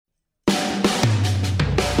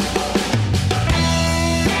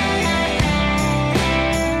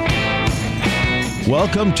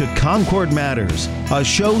Welcome to Concord Matters, a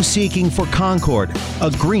show seeking for concord,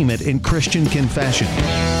 agreement in Christian confession.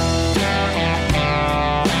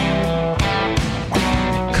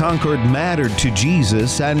 Concord mattered to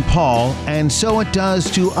Jesus and Paul, and so it does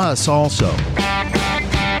to us also.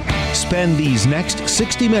 Spend these next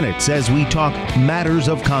 60 minutes as we talk matters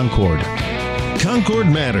of Concord. Concord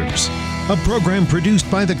Matters, a program produced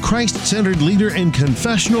by the Christ-centered leader in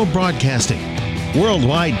confessional broadcasting.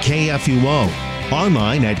 Worldwide KFUO.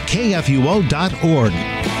 Online at kfuo.org.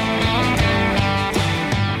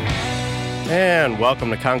 And welcome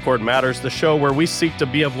to Concord Matters, the show where we seek to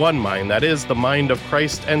be of one mind, that is, the mind of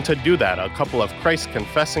Christ, and to do that, a couple of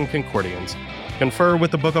Christ-confessing Concordians confer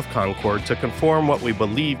with the Book of Concord to conform what we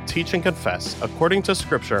believe, teach, and confess according to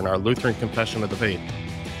Scripture in our Lutheran Confession of the Faith.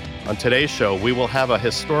 On today's show, we will have a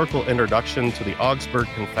historical introduction to the Augsburg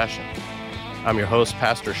Confession. I'm your host,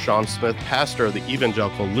 Pastor Sean Smith, pastor of the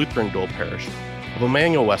Evangelical Lutheran Dual Parish of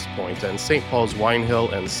Emmanuel West Point and St. Paul's Wine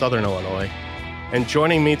Hill in Southern Illinois. And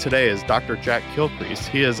joining me today is Dr. Jack Kilcrease.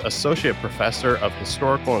 He is Associate Professor of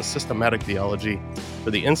Historical and Systematic Theology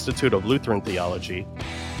for the Institute of Lutheran Theology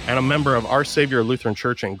and a member of Our Savior Lutheran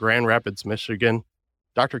Church in Grand Rapids, Michigan.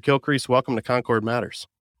 Dr. Kilcrease, welcome to Concord Matters.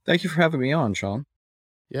 Thank you for having me on, Sean.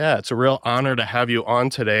 Yeah, it's a real honor to have you on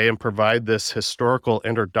today and provide this historical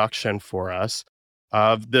introduction for us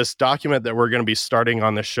of this document that we're going to be starting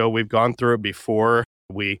on the show. We've gone through it before.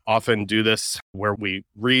 We often do this where we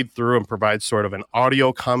read through and provide sort of an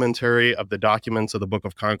audio commentary of the documents of the Book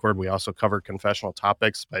of Concord. We also cover confessional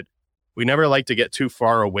topics, but we never like to get too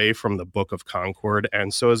far away from the Book of Concord.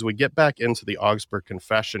 And so as we get back into the Augsburg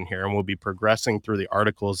Confession here, and we'll be progressing through the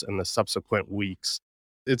articles in the subsequent weeks,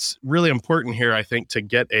 it's really important here, I think, to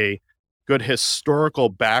get a good historical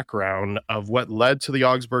background of what led to the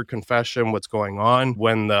Augsburg Confession, what's going on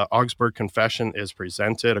when the Augsburg Confession is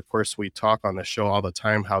presented. Of course, we talk on the show all the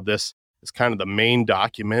time how this is kind of the main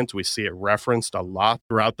document. We see it referenced a lot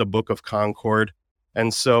throughout the Book of Concord.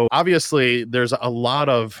 And so obviously there's a lot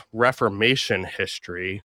of Reformation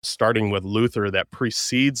history, starting with Luther, that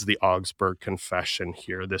precedes the Augsburg Confession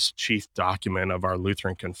here, this chief document of our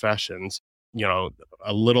Lutheran confessions. You know,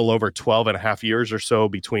 a little over 12 and a half years or so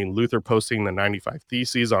between Luther posting the 95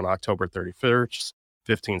 Theses on October 31st,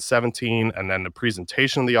 1517, and then the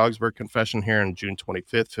presentation of the Augsburg Confession here on June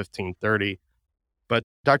 25th, 1530. But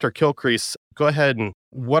Dr. Kilcrease, go ahead, and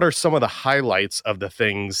what are some of the highlights of the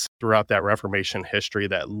things throughout that Reformation history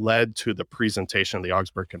that led to the presentation of the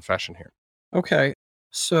Augsburg Confession here? Okay,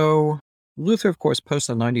 so Luther, of course,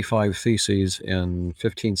 posted the 95 Theses in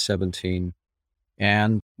 1517.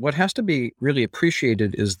 And what has to be really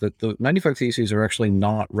appreciated is that the 95 Theses are actually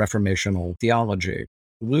not reformational theology.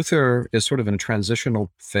 Luther is sort of in a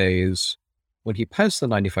transitional phase when he posts the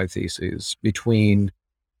 95 Theses between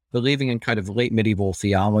believing in kind of late medieval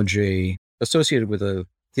theology associated with a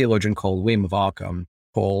theologian called William of Ockham,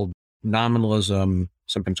 called nominalism,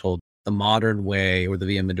 sometimes called the modern way or the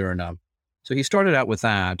Via Moderna. So he started out with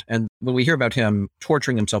that. And when we hear about him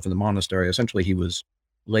torturing himself in the monastery, essentially he was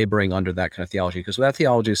laboring under that kind of theology, because that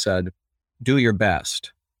theology said, do your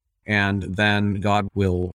best, and then God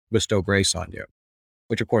will bestow grace on you,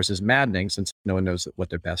 which of course is maddening since no one knows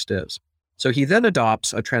what their best is. So he then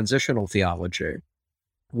adopts a transitional theology,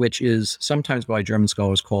 which is sometimes by German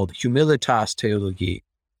scholars called Humilitas Theologie,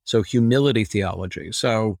 so humility theology.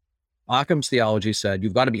 So Ockham's theology said,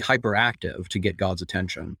 you've got to be hyperactive to get God's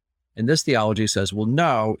attention. And this theology says, well,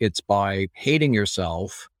 no, it's by hating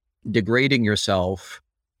yourself, degrading yourself,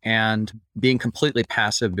 and being completely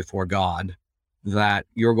passive before God that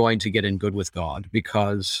you're going to get in good with God,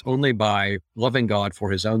 because only by loving God for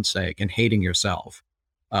his own sake and hating yourself,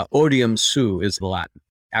 odium su is the Latin,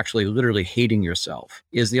 actually literally hating yourself,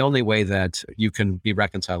 is the only way that you can be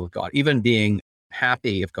reconciled with God, even being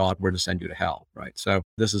happy if God were to send you to hell, right? So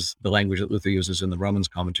this is the language that Luther uses in the Romans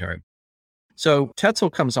commentary. So Tetzel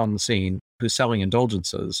comes on the scene, who's selling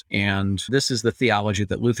indulgences, and this is the theology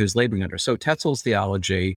that Luther's laboring under. So Tetzel's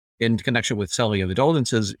theology in connection with selling of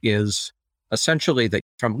indulgences is essentially that,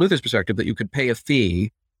 from Luther's perspective, that you could pay a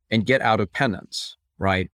fee and get out of penance,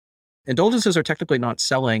 right? Indulgences are technically not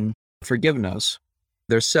selling forgiveness.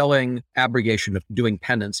 They're selling abrogation of doing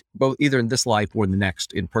penance, both either in this life or in the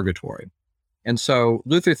next in purgatory. And so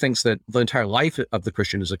Luther thinks that the entire life of the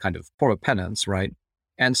Christian is a kind of form of penance, right?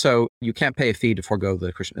 And so you can't pay a fee to forego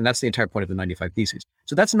the Christian. And that's the entire point of the 95 Theses.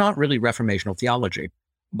 So that's not really reformational theology.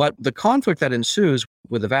 But the conflict that ensues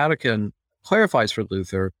with the Vatican clarifies for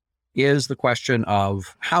Luther is the question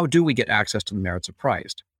of how do we get access to the merits of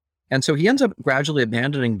Christ? And so he ends up gradually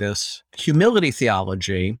abandoning this humility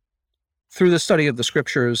theology through the study of the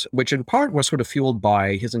scriptures, which in part was sort of fueled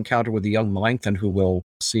by his encounter with the young Melanchthon, who we'll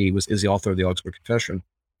see is the author of the Augsburg Confession,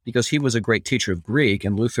 because he was a great teacher of Greek,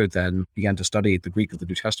 and Luther then began to study the Greek of the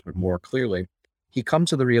New Testament more clearly. He comes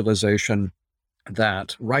to the realization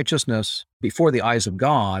that righteousness before the eyes of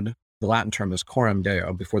God, the Latin term is coram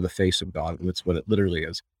Deo, before the face of God, that's what it literally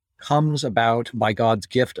is, comes about by God's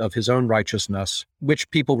gift of his own righteousness, which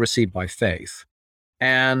people receive by faith.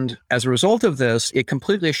 And as a result of this, it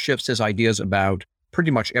completely shifts his ideas about pretty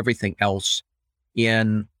much everything else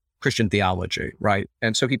in Christian theology, right?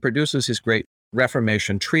 And so he produces his great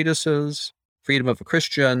Reformation treatises, Freedom of a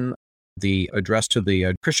Christian, the address to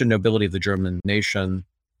the Christian nobility of the German nation,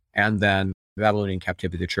 and then Babylonian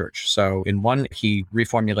Captivity of the Church. So in one, he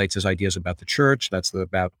reformulates his ideas about the church. That's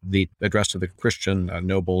about the address to the Christian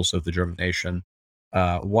nobles of the German nation.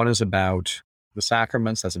 One is about the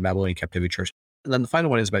sacraments. That's the Babylonian Captivity Church. And then the final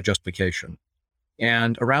one is about justification.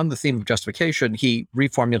 And around the theme of justification, he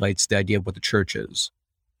reformulates the idea of what the church is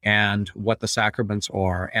and what the sacraments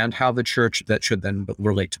are and how the church that should then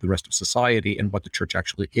relate to the rest of society and what the church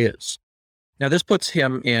actually is. Now, this puts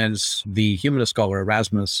him, as the humanist scholar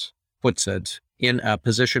Erasmus puts it, in a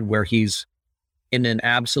position where he's in an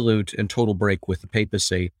absolute and total break with the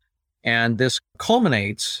papacy. And this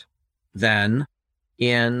culminates then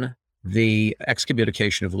in the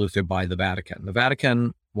excommunication of Luther by the Vatican. The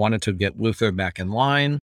Vatican wanted to get Luther back in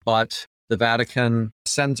line, but the Vatican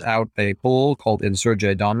sends out a bull called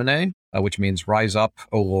Insurge Domine, which means rise up,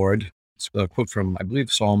 O Lord. It's a quote from, I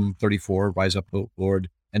believe, Psalm 34, rise up, O Lord,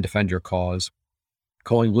 and defend your cause,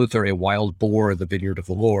 calling Luther a wild boar of the vineyard of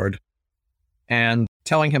the Lord, and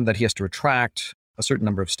telling him that he has to retract a certain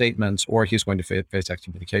number of statements or he's going to face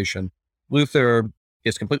excommunication. Luther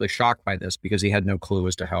is completely shocked by this because he had no clue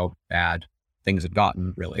as to how bad things had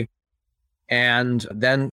gotten, really. And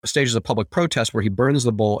then stages a public protest where he burns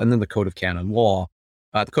the bull and then the Code of Canon Law.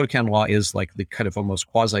 The Code of Canon Law is like the kind of almost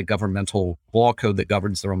quasi-governmental law code that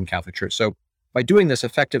governs the Roman Catholic Church. So by doing this,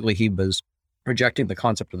 effectively, he was rejecting the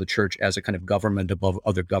concept of the church as a kind of government above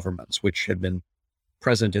other governments, which had been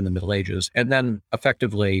present in the Middle Ages, and then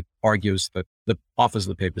effectively argues that the office of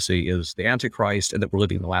the papacy is the Antichrist and that we're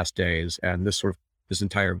living in the last days. And this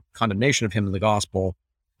entire condemnation of him in the gospel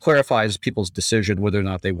clarifies people's decision whether or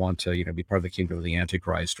not they want to, be part of the kingdom of the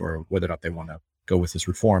Antichrist or whether or not they want to go with this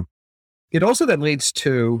reform. It also then leads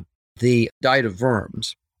to the Diet of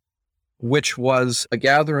Worms, which was a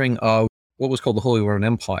gathering of what was called the Holy Roman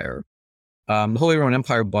Empire. The Holy Roman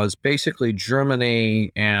Empire was basically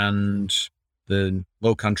Germany and the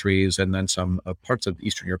Low Countries, and then some parts of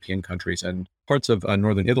Eastern European countries and parts of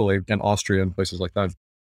northern Italy and Austria and places like that.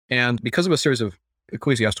 And because of a series of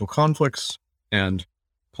ecclesiastical conflicts and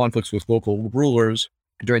conflicts with local rulers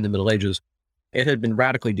during the Middle Ages, it had been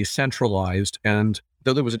radically decentralized. And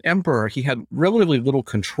though there was an emperor, he had relatively little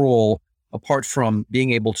control apart from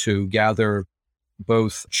being able to gather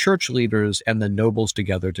both church leaders and the nobles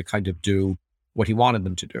together to kind of do what he wanted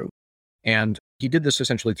them to do. And he did this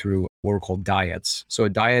essentially through what were called diets. So a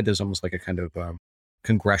diet is almost like a kind of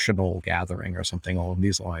congressional gathering or something along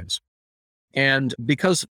these lines. And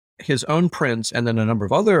because his own prince and then a number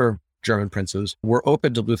of other German princes were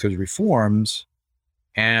open to Luther's reforms,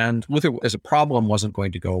 and Luther as a problem wasn't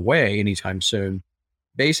going to go away anytime soon,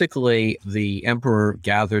 basically the emperor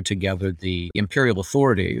gathered together the imperial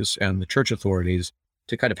authorities and the church authorities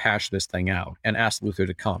to kind of hash this thing out and asked Luther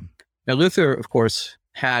to come. Now, Luther, of course,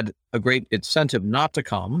 had a great incentive not to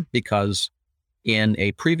come because in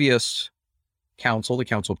a previous council, the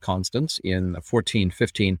Council of Constance in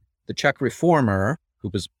 1415, the Czech reformer, who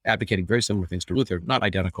was advocating very similar things to Luther, not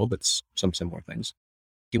identical, but some similar things,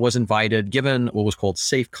 he was invited, given what was called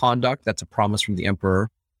safe conduct. That's a promise from the emperor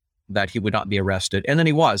that he would not be arrested. And then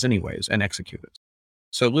he was anyways and executed.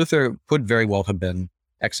 So Luther could very well have been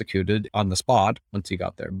executed on the spot once he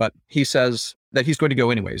got there. But he says that he's going to go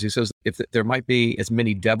anyways. He says if there might be as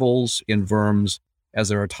many devils in Worms as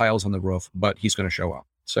there are tiles on the roof, but he's going to show up.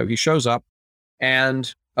 So he shows up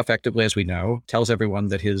and effectively, as we know, tells everyone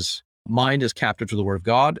that his mind is captive to the word of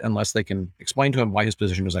God unless they can explain to him why his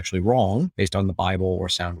position is actually wrong based on the Bible or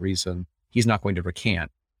sound reason. He's not going to recant,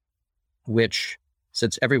 which,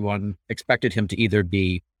 since everyone expected him to either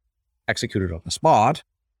be executed on the spot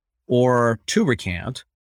or to recant,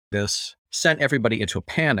 this sent everybody into a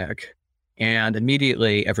panic. And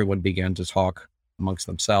immediately everyone began to talk amongst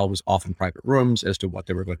themselves, off in private rooms, as to what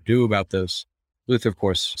they were going to do about this. Luther, of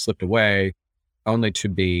course, slipped away, only to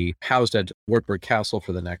be housed at Wartburg Castle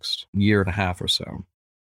for the next year and a half or so.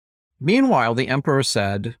 Meanwhile, the emperor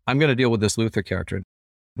said, I'm going to deal with this Luther character.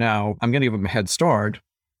 Now, I'm going to give him a head start.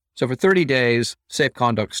 So for 30 days, safe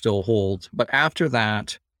conduct still holds. But after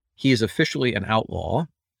that, he is officially an outlaw.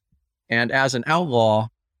 And as an outlaw,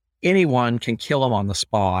 anyone can kill him on the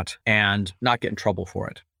spot and not get in trouble for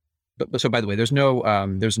it. But so, by the way, there's no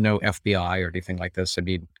FBI or anything like this. I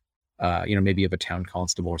mean, maybe you have a town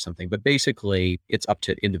constable or something, but basically it's up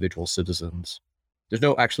to individual citizens. There's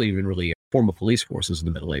no actually even really formal police forces in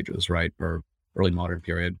the Middle Ages, right? Or early modern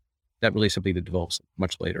period. That really something that develops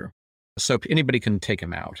much later. So anybody can take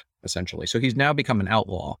him out, essentially. So he's now become an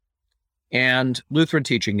outlaw. And Lutheran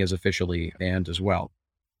teaching is officially banned as well.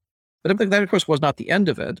 But that, of course, was not the end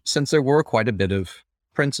of it, since there were quite a bit of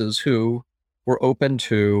princes who were open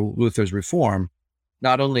to Luther's reform,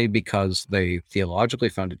 not only because they theologically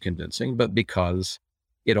found it convincing, but because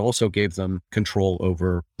it also gave them control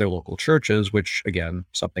over their local churches, which, again,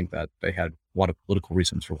 something that they had a lot of political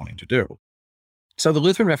reasons for wanting to do. So the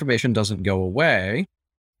Lutheran Reformation doesn't go away.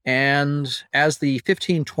 And as the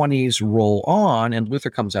 1520s roll on and Luther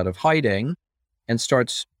comes out of hiding and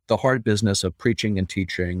starts the hard business of preaching and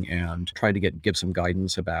teaching and trying to give some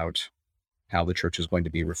guidance about how the church is going to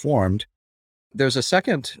be reformed, there's a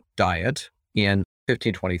second diet in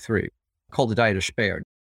 1523 called the Diet of Speyer.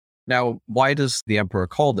 Now, why does the emperor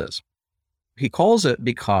call this? He calls it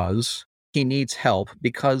because he needs help,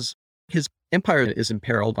 because his empire is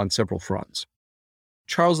imperiled on several fronts.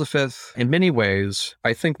 Charles V, in many ways,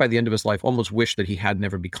 I think by the end of his life, almost wished that he had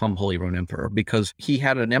never become Holy Roman Emperor, because he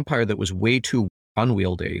had an empire that was way too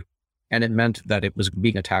unwieldy, and it meant that it was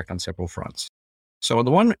being attacked on several fronts. So on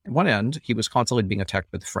the one end, he was constantly being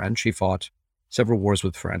attacked by the French. He fought several wars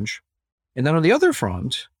with French. And then on the other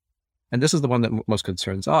front, and this is the one that most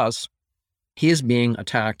concerns us, he is being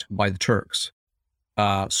attacked by the Turks.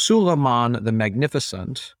 Suleiman the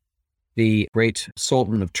Magnificent, the great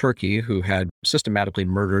Sultan of Turkey, who had systematically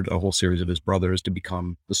murdered a whole series of his brothers to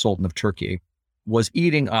become the Sultan of Turkey, was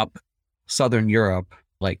eating up southern Europe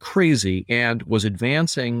like crazy and was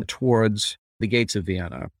advancing towards the gates of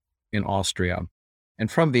Vienna in Austria.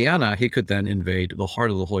 And from Vienna, he could then invade the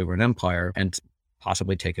heart of the Holy Roman Empire and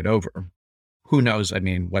possibly take it over. Who knows,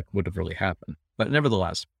 what would have really happened. But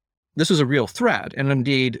nevertheless, this is a real threat. And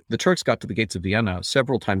indeed, the Turks got to the gates of Vienna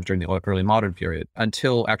several times during the early modern period,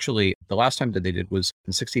 until actually the last time that they did was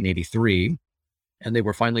in 1683, and they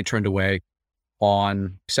were finally turned away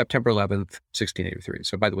on September 11th, 1683.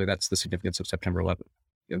 So by the way, that's the significance of September 11th,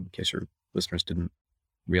 in case your listeners didn't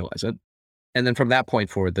realize it. And then from that point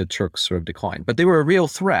forward, the Turks sort of declined. But they were a real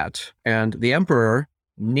threat, and the emperor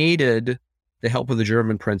needed the help of the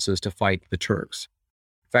German princes to fight the Turks.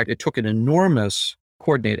 In fact, it took an enormous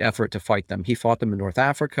coordinated effort to fight them. He fought them in North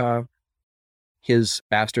Africa. His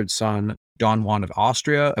bastard son, Don Juan of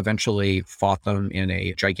Austria, eventually fought them in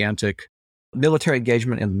a gigantic military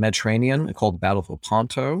engagement in the Mediterranean called the Battle of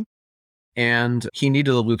Lepanto. And he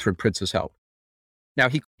needed the Lutheran prince's help. Now,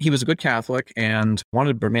 he was a good Catholic and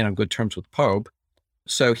wanted to remain on good terms with the Pope.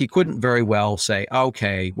 So he couldn't very well say,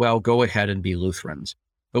 okay, well, go ahead and be Lutherans.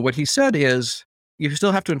 But what he said is, you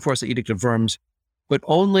still have to enforce the Edict of Worms, but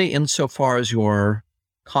only insofar as your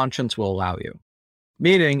conscience will allow you.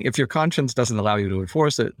 Meaning, if your conscience doesn't allow you to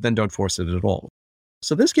enforce it, then don't force it at all.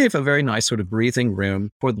 So this gave a very nice sort of breathing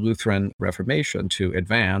room for the Lutheran Reformation to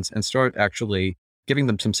advance and start actually giving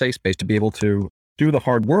them some safe space to be able to do the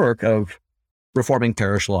hard work of reforming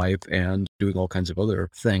parish life and doing all kinds of other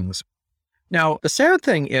things. Now, the sad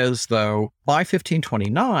thing is, though, by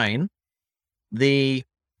 1529, the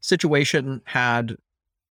situation had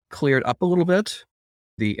cleared up a little bit.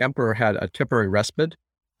 The emperor had a temporary respite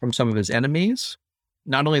from some of his enemies,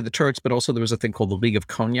 not only the Turks, but also there was a thing called the League of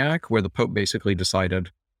Cognac, where the Pope basically decided,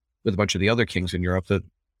 with a bunch of the other kings in Europe, that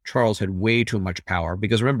Charles had way too much power.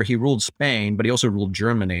 Because remember, he ruled Spain, but he also ruled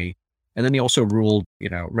Germany. And then he also ruled,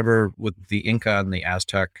 remember with the Inca and the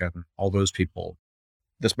Aztec and all those people,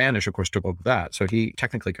 the Spanish, of course, took over that. So he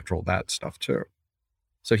technically controlled that stuff too.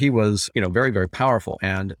 So he was, very, very powerful.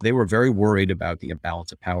 And they were very worried about the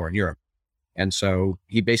imbalance of power in Europe. And so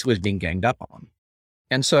he basically was being ganged up on.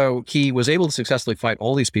 And so he was able to successfully fight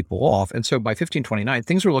all these people off. And so by 1529,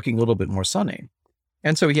 things were looking a little bit more sunny.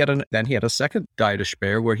 And so he had a second Diet of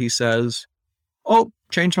Speyer where he says, oh,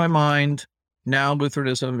 changed my mind. Now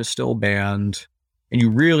Lutheranism is still banned, and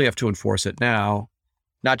you really have to enforce it now,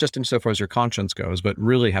 not just insofar as your conscience goes, but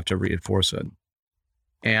really have to reinforce it.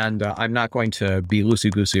 And I'm not going to be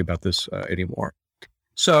loosey-goosey about this anymore.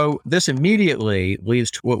 So this immediately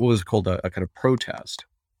leads to what was called a kind of protest.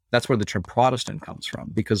 That's where the term Protestant comes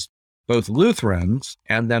from, because both Lutherans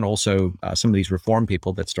and then also some of these reform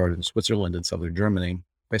people that started in Switzerland and southern Germany,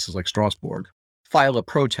 places like Strasbourg, file a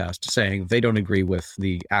protest saying they don't agree with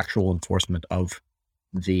the actual enforcement of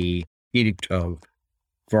the Edict of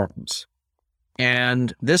Worms.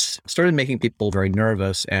 And this started making people very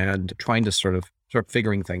nervous and trying to start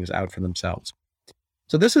figuring things out for themselves.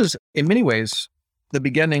 So this is, in many ways, the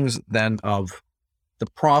beginnings then of the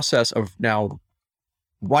process of now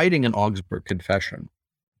writing an Augsburg Confession.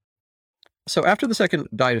 So after the Second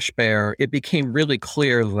Diet of Speyer, it became really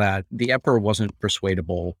clear that the emperor wasn't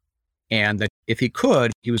persuadable, and that if he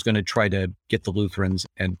could, he was going to try to get the Lutherans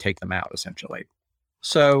and take them out, essentially.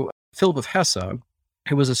 So Philip of Hesse,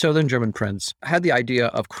 who was a southern German prince, had the idea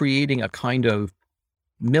of creating a kind of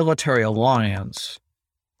military alliance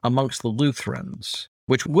amongst the Lutherans,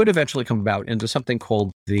 which would eventually come about into something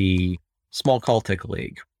called the Small Celtic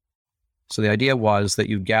League. So the idea was that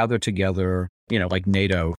you gather together, like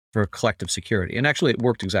NATO, for collective security. And actually, it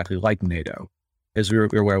worked exactly like NATO. As we're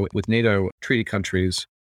aware, with NATO treaty countries,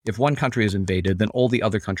 if one country is invaded, then all the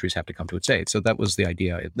other countries have to come to its aid. So that was the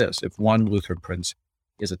idea of this. If one Lutheran prince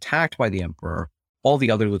is attacked by the emperor, all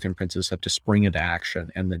the other Lutheran princes have to spring into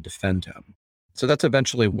action and then defend him. So that's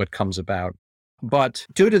eventually what comes about. But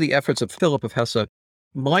due to the efforts of Philip of Hesse,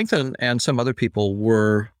 Melanchthon and some other people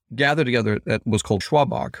were gathered together at what was called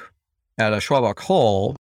Schwabach, at a Schwabach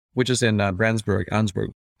Hall, which is in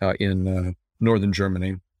Ansburg, in northern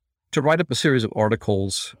Germany, to write up a series of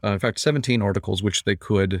articles, in fact, 17 articles, which they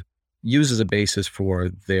could use as a basis for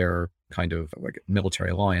their kind of military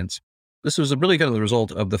alliance. This was really kind of the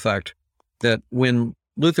result of the fact that when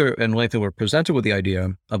Luther and Melanchthon were presented with the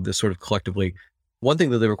idea of this sort of collectively, one thing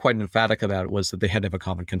that they were quite emphatic about was that they had to have a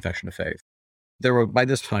common confession of faith. There were, by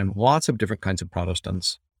this time, lots of different kinds of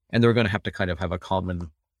Protestants, and they were going to have to have a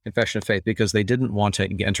common confession of faith because they didn't want to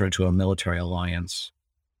enter into a military alliance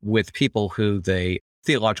with people who they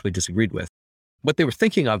theologically disagreed with. What they were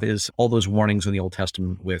thinking of is all those warnings in the Old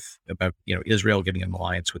Testament about Israel getting an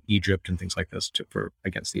alliance with Egypt and things like this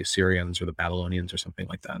against the Assyrians or the Babylonians or something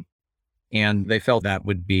like that. And they felt that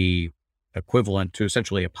would be equivalent to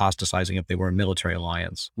essentially apostatizing if they were a military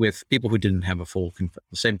alliance with people who didn't have the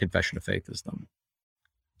same confession of faith as them.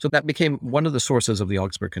 So that became one of the sources of the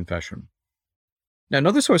Augsburg Confession. Now,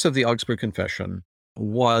 another source of the Augsburg Confession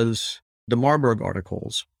was the Marburg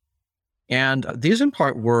Articles. And these in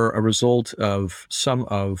part were a result of some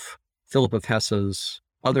of Philip of Hesse's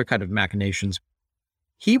other kind of machinations.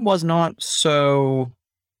 He was not so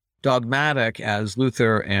dogmatic as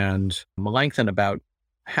Luther and Melanchthon about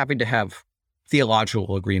having to have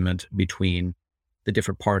theological agreement between the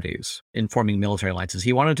different parties in forming military alliances.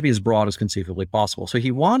 He wanted to be as broad as conceivably possible. So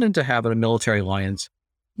he wanted to have a military alliance,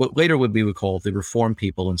 what later would be called the Reformed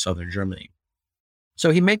people in southern Germany.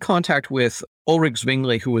 So he made contact with Ulrich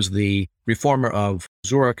Zwingli, who was the reformer of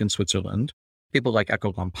Zurich in Switzerland, people like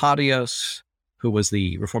Ecolampadius, who was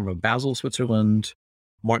the reformer of Basel, Switzerland,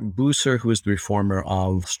 Martin Bucer, who was the reformer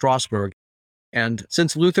of Strasbourg. And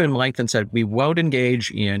since Luther and Melanchthon said, we won't engage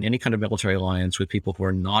in any kind of military alliance with people who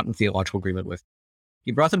are not in theological agreement with,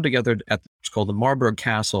 he brought them together at what's called the Marburg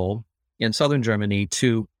Castle in southern Germany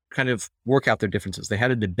to kind of work out their differences. They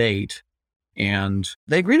had a debate, and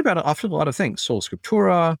they agreed about often a lot of things: sola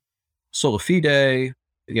scriptura, sola fide,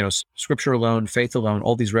 scripture alone, faith alone,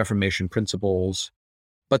 all these Reformation principles.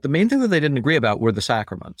 But the main thing that they didn't agree about were the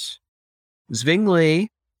sacraments. Zwingli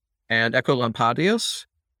and Ecolampadius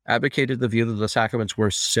advocated the view that the sacraments were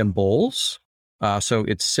symbols. So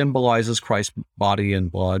it symbolizes Christ's body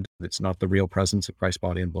and blood. It's not the real presence of Christ's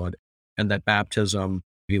body and blood. And that baptism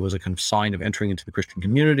was a kind of sign of entering into the Christian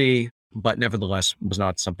community, but nevertheless was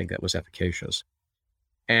not something that was efficacious.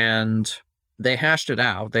 And they hashed it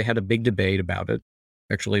out. They had a big debate about it.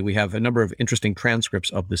 Actually, we have a number of interesting transcripts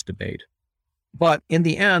of this debate. But in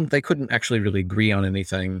the end, they couldn't actually really agree on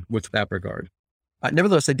anything with that regard.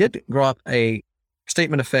 Nevertheless, they did draw up a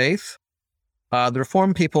statement of faith. The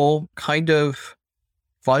Reformed people kind of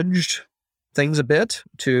fudged things a bit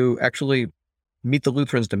to actually meet the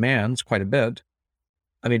Lutherans' demands quite a bit.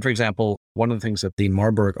 I mean, for example, one of the things that the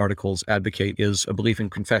Marburg Articles advocate is a belief in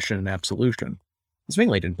confession and absolution.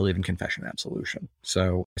 Zwingli didn't believe in confession and absolution.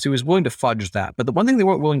 So he was willing to fudge that. But the one thing they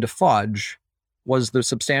weren't willing to fudge was the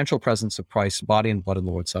substantial presence of Christ's body and blood in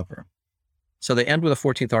the Lord's Supper. So they end with a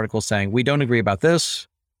 14th article saying, we don't agree about this,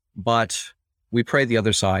 but we pray the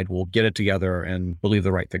other side will get it together and believe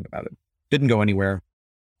the right thing about it. Didn't go anywhere.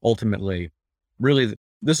 Ultimately, really,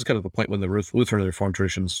 this is kind of the point when the Lutheran and Reformed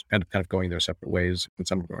traditions end up kind of going their separate ways in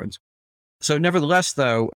some regards. So nevertheless,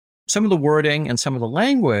 though, some of the wording and some of the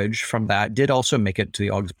language from that did also make it to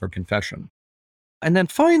the Augsburg Confession. And then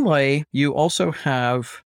finally, you also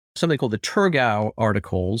have something called the Thurgau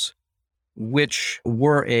Articles, which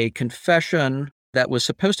were a confession that was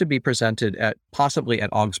supposed to be presented possibly at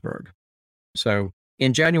Augsburg. So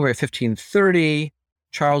in January of 1530,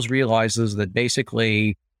 Charles realizes that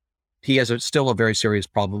basically he has still a very serious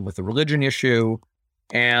problem with the religion issue,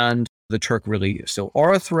 and the Turk really still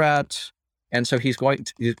are a threat. And so we're going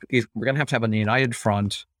to have a united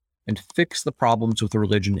front and fix the problems with the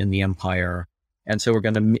religion in the empire. And so we're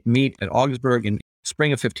going to meet at Augsburg in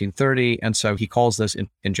spring of 1530. And so he calls this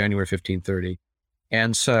in January 1530.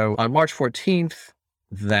 And so on March 14th,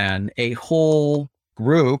 then a whole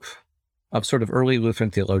group of sort of early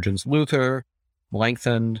Lutheran theologians, Luther,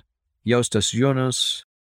 Melanchthon, Justus Jonas,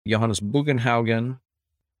 Johannes Bugenhagen,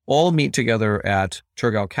 all meet together at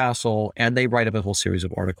Turgau Castle, and they write up a whole series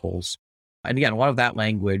of articles. And again, a lot of that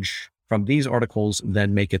language from these articles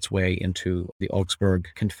then make its way into the Augsburg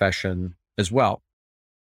Confession as well.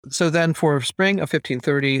 So then for spring of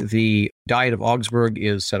 1530, the Diet of Augsburg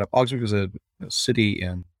is set up. Augsburg is a city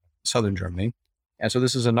in southern Germany. And so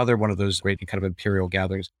this is another one of those great kind of imperial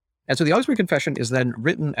gatherings. And so the Augsburg Confession is then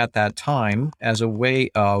written at that time as a way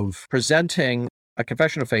of presenting a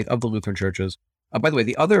confession of faith of the Lutheran churches. By the way,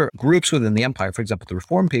 the other groups within the empire, for example, the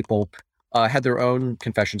Reformed people, had their own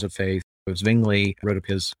confessions of faith. Zwingli wrote up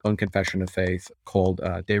his own confession of faith called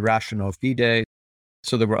De Ratio Fide.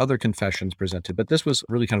 So there were other confessions presented, but this was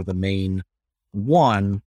really kind of the main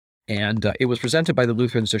one. And it was presented by the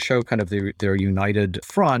Lutherans to show kind of their united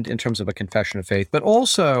front in terms of a confession of faith, but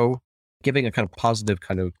also giving a kind of positive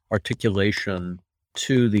kind of articulation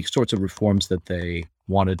to the sorts of reforms that they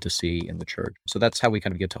wanted to see in the church. So that's how we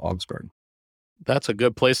kind of get to Augsburg. That's a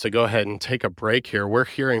good place to go ahead and take a break here. We're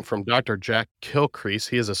hearing from Dr. Jack Kilcrease.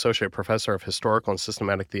 He is Associate Professor of Historical and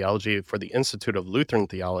Systematic Theology for the Institute of Lutheran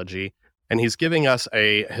Theology, and he's giving us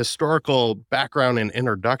a historical background and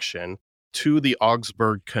introduction to the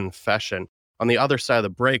Augsburg Confession. On the other side of the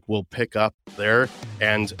break, we'll pick up there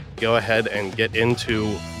and go ahead and get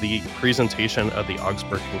into the presentation of the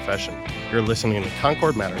Augsburg Confession. You're listening to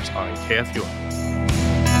Concord Matters on KFUO.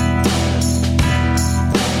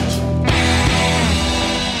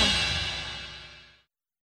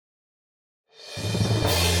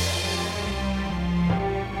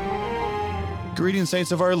 Greetings,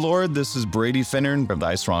 saints of our Lord. This is Brady Finnern of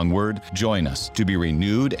Thy Strong Word. Join us to be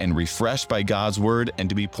renewed and refreshed by God's Word and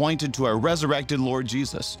to be pointed to our resurrected Lord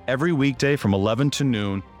Jesus every weekday from 11 to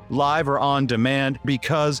noon, live or on demand,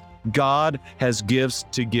 because God has gifts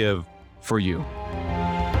to give for you.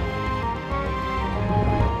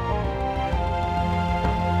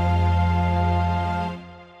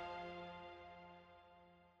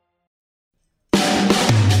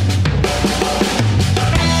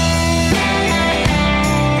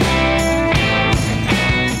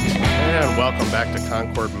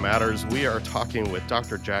 Concord Matters. We are talking with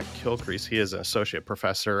Dr. Jack Kilcrease. He is an Associate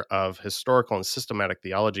Professor of Historical and Systematic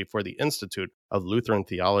Theology for the Institute of Lutheran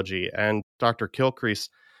Theology. And Dr. Kilcrease,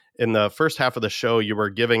 in the first half of the show, you were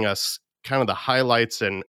giving us kind of the highlights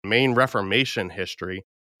and main Reformation history,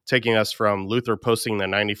 taking us from Luther posting the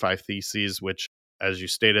 95 Theses, which, as you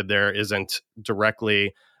stated there, isn't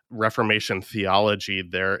directly Reformation theology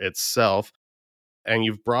there itself. And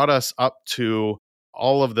you've brought us up to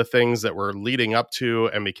all of the things that were leading up to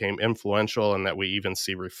and became influential and that we even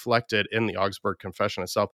see reflected in the Augsburg Confession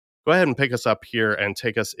itself. Go ahead and pick us up here and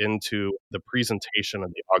take us into the presentation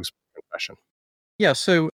of the Augsburg Confession. Yeah,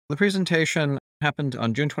 so the presentation happened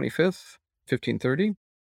on June 25th, 1530.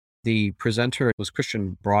 The presenter was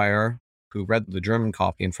Christian Breyer, who read the German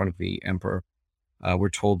copy in front of the emperor. We're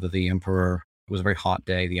told that the emperor, it was a very hot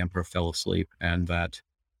day, the emperor fell asleep, and that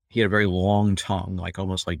he had a very long tongue, like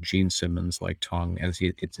almost like Gene Simmons-like tongue, as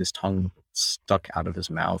his tongue stuck out of his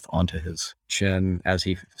mouth onto his chin as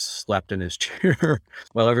he slept in his chair,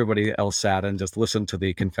 while everybody else sat and just listened to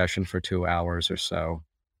the confession for 2 hours or so.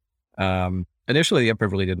 Initially, the emperor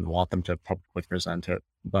really didn't want them to publicly present it,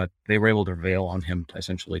 but they were able to prevail on him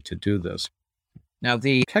essentially to do this. Now,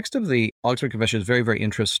 the text of the Augsburg Confession is very, very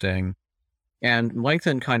interesting, and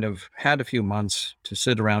Melanchthon kind of had a few months to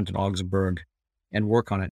sit around in Augsburg and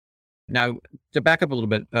work on it. Now, to back up a little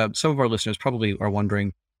bit, some of our listeners probably are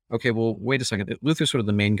wondering, okay, well, wait a second. Luther's sort of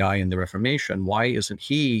the main guy in the Reformation. Why isn't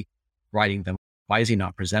he writing them? Why is he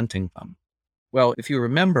not presenting them? Well, if you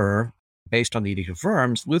remember, based on the Edict of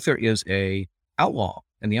Worms, Luther is an outlaw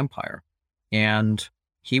in the empire, and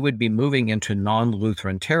he would be moving into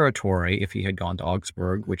non-Lutheran territory if he had gone to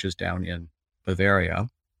Augsburg, which is down in Bavaria.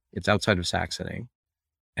 It's outside of Saxony.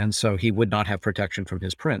 And so he would not have protection from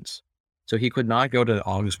his prince. So he could not go to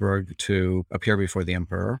Augsburg to appear before the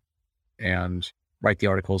emperor and write the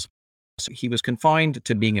articles. So he was confined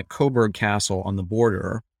to being at Coburg Castle on the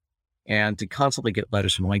border and to constantly get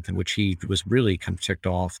letters from Melanchthon, which he was really kind of ticked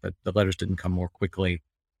off that the letters didn't come more quickly.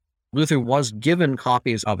 Luther was given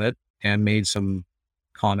copies of it and made some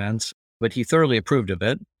comments, but he thoroughly approved of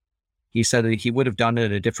it. He said that he would have done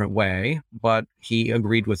it a different way, but he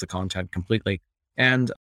agreed with the content completely.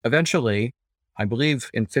 And eventually, I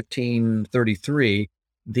believe in 1533,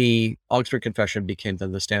 the Augsburg Confession became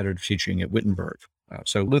then the standard of teaching at Wittenberg.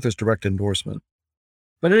 So Luther's direct endorsement.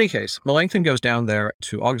 But in any case, Melanchthon goes down there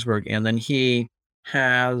to Augsburg, and then he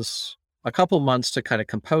has a couple months to kind of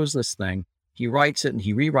compose this thing. He writes it and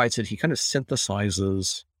he rewrites it. He kind of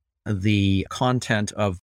synthesizes the content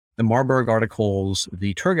of the Marburg articles,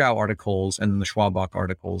 the Turgau articles, and the Schwabach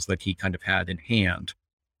articles that he kind of had in hand.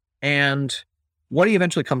 And what he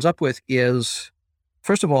eventually comes up with is,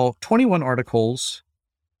 first of all, 21 articles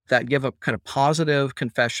that give a kind of positive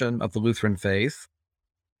confession of the Lutheran faith.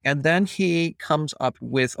 And then he comes up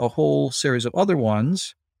with a whole series of other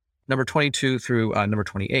ones, number 22 through number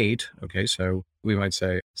 28. Okay, so we might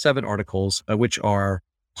say 7 articles, which are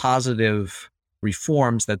positive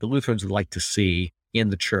reforms that the Lutherans would like to see in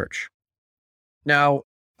the church. Now,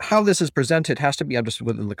 how this is presented has to be understood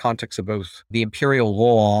within the context of both the imperial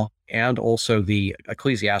law and also the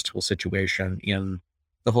ecclesiastical situation in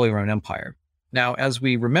the Holy Roman Empire. Now, as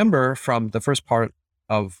we remember from the first part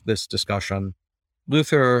of this discussion,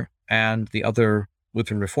 Luther and the other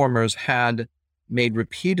Lutheran reformers had made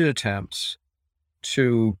repeated attempts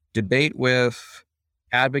to debate with,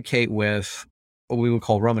 advocate with what we would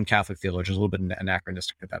call Roman Catholic theologians, a little bit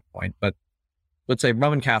anachronistic at that point, but let's say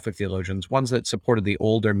Roman Catholic theologians, ones that supported the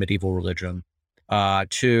older medieval religion,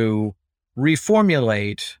 to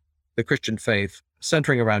reformulate the Christian faith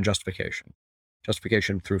centering around justification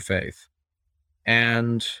through faith.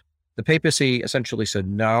 And the papacy essentially said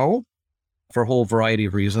no, for a whole variety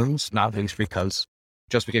of reasons, not least because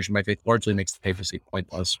justification by faith largely makes the papacy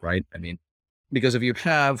pointless, right? I mean, because if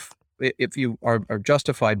you are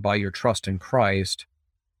justified by your trust in Christ,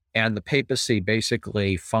 and the papacy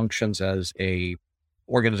basically functions as a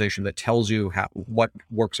organization that tells you what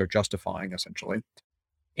works are justifying, essentially,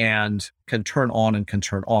 and can turn on and can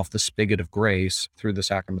turn off the spigot of grace through the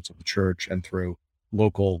sacraments of the church and through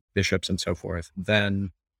local bishops and so forth,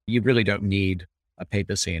 then you really don't need a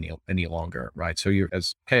papacy any longer, right? So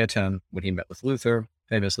as Cajetan, when he met with Luther,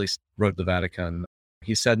 famously wrote the Vatican,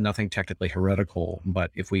 he said nothing technically heretical,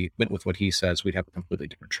 but if we went with what he says, we'd have a completely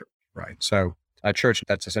different church, right? So a church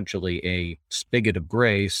that's essentially a spigot of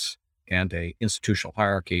grace and a institutional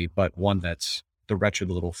hierarchy, but one that's the wretched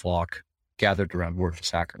little flock gathered around word and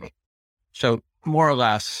sacrament. So more or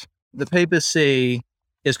less, the papacy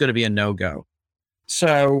is going to be a no-go.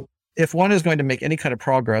 So if one is going to make any kind of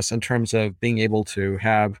progress in terms of being able to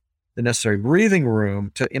have the necessary breathing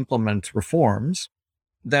room to implement reforms,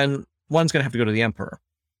 then one's going to have to go to the emperor.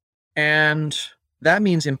 And that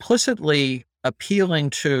means implicitly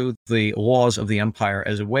appealing to the laws of the empire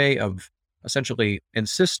as a way of essentially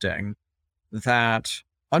insisting that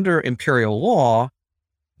under imperial law,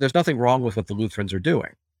 there's nothing wrong with what the Lutherans are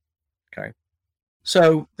doing. Okay.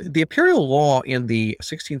 So the imperial law in the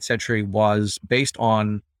 16th century was based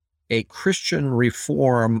on a Christian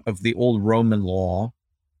reform of the old Roman law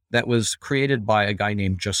that was created by a guy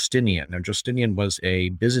named Justinian. Now, Justinian was a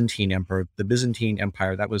Byzantine emperor. The Byzantine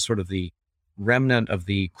Empire, that was sort of the remnant of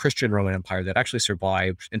the Christian Roman Empire that actually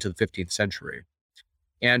survived into the 15th century.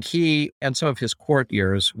 And he and some of his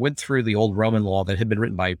courtiers went through the old Roman law that had been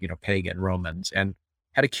written by, pagan Romans and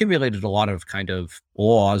had accumulated a lot of kind of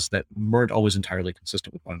laws that weren't always entirely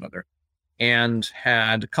consistent with one another, and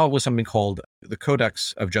had come up with something called the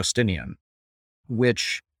Codex of Justinian,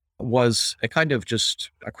 which was a kind of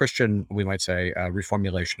just a Christian, we might say,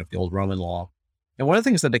 reformulation of the old Roman law. And one of the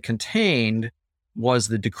things that it contained was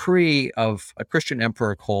the decree of a Christian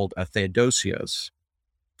emperor called Theodosius,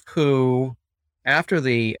 who, after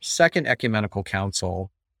the Second Ecumenical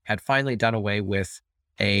Council, had finally done away with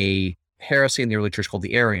a heresy in the early church called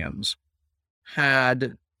the Arians,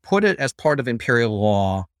 had put it as part of imperial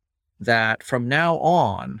law that from now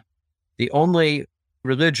on, the only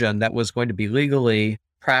religion that was going to be legally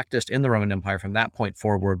practiced in the Roman Empire from that point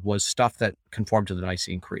forward was stuff that conformed to the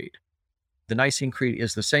Nicene Creed. The Nicene Creed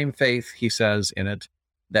is the same faith, he says in it,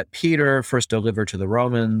 that Peter first delivered to the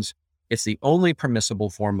Romans. It's the only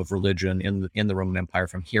permissible form of religion in the Roman Empire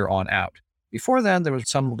from here on out. Before then, there was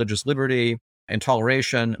some religious liberty and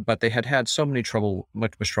toleration, but they had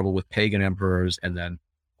much trouble with pagan emperors and then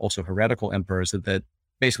also heretical emperors that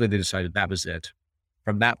basically they decided that was it.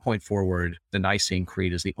 From that point forward, the Nicene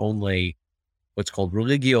Creed is the only what's called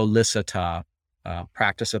religio licita,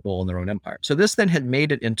 practicable in the Roman Empire. So this then had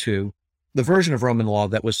made it into the version of Roman law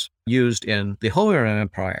that was used in the Holy Roman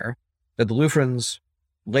Empire that the Lutherans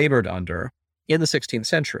labored under in the 16th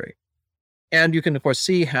century. And you can, of course,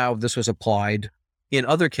 see how this was applied in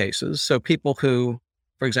other cases. So people who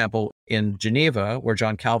For example, in Geneva, where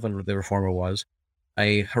John Calvin, the reformer, was,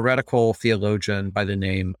 a heretical theologian by the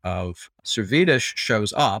name of Servetus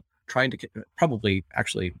shows up, trying to possibly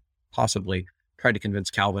trying to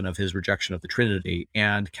convince Calvin of his rejection of the Trinity.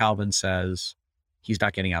 And Calvin says he's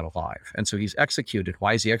not getting out alive. And so he's executed.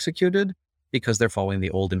 Why is he executed? Because they're following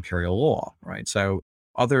the old imperial law, right? So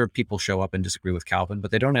other people show up and disagree with Calvin,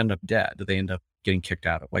 but they don't end up dead. They end up getting kicked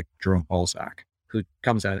out, like Jerome Balzac, who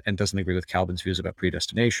comes out and doesn't agree with Calvin's views about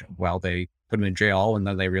predestination. Well, they put him in jail, and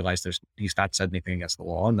then they realize he's not said anything against the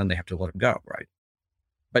law, and then they have to let him go, right?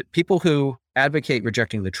 But people who advocate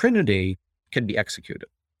rejecting the Trinity can be executed,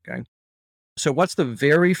 okay? So what's the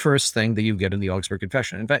very first thing that you get in the Augsburg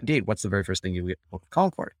Confession? In fact, indeed, what's the very first thing you get in the Book of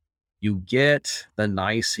Concord? You get the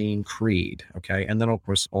Nicene Creed, okay? And then, of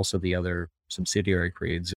course, also the other subsidiary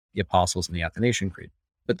creeds, the Apostles and the Athanasian Creed.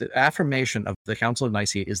 But the affirmation of the Council of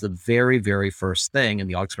Nicaea is the very, very first thing in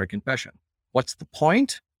the Augsburg Confession. What's the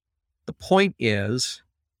point? The point is,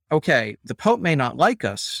 okay, the Pope may not like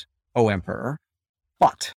us, O Emperor,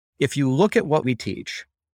 but if you look at what we teach,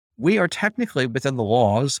 we are technically within the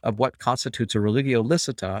laws of what constitutes a religio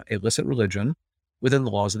licita, a licit religion, within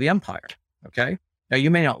the laws of the empire, okay? Now,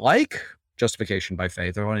 you may not like justification by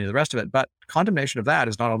faith or any of the rest of it, but condemnation of that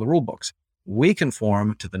is not on the rule books. We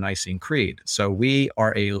conform to the Nicene Creed. So we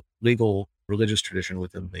are a legal religious tradition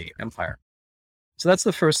within the empire. So that's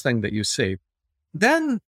the first thing that you see.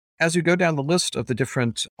 Then, as you go down the list of the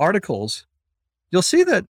different articles, you'll see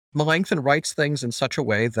that Melanchthon writes things in such a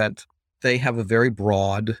way that they have a very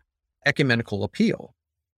broad ecumenical appeal,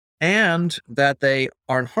 and that they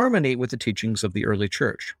are in harmony with the teachings of the early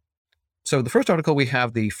church. So the first article, we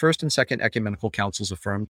have the first and second ecumenical councils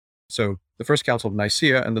affirmed. So the first council of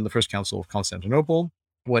Nicaea and then the first council of Constantinople,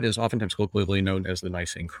 what is oftentimes colloquially known as the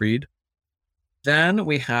Nicene Creed. Then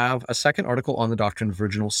we have a second article on the doctrine of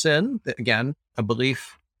original sin. Again, a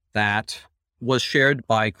belief that was shared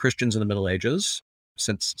by Christians in the Middle Ages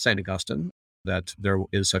since St. Augustine, that there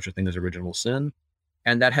is such a thing as original sin,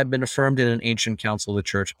 and that had been affirmed in an ancient council of the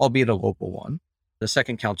church, albeit a local one, the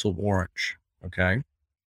Second Council of Orange, okay?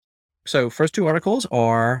 So first two articles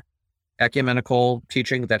are ecumenical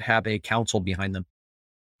teaching that have a council behind them.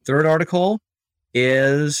 Third article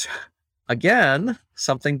is, again,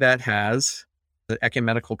 something that has the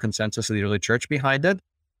ecumenical consensus of the early church behind it,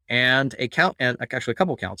 and actually a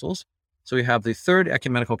couple councils. So we have the third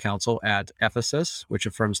ecumenical council at Ephesus, which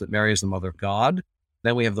affirms that Mary is the mother of God.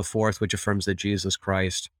 Then we have the fourth, which affirms that Jesus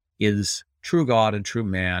Christ is true God and true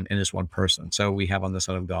man and is one person. So we have on the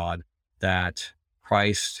Son of God that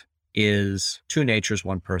Christ is two natures,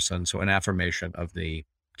 one person. So an affirmation of the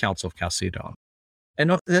Council of Chalcedon.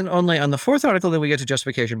 And then only on the fourth article, then we get to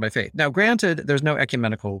justification by faith. Now, granted, there's no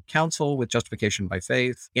ecumenical council with justification by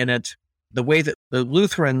faith in it. The way that the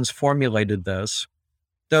Lutherans formulated this,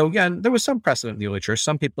 though, again, there was some precedent in the early church.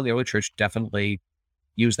 Some people in the early church definitely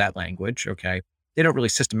use that language, okay? They don't really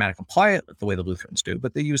systematically apply it the way the Lutherans do,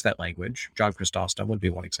 but they use that language. John Chrysostom would be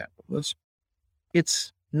one example of this.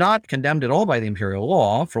 It's not condemned at all by the imperial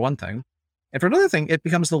law, for one thing. And for another thing, it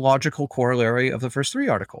becomes the logical corollary of the first three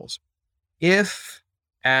articles. If,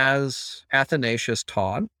 as Athanasius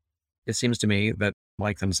taught, it seems to me that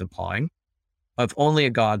Melanchthon is implying, of only a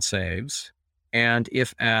God saves, and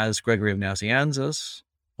if, as Gregory of Nazianzus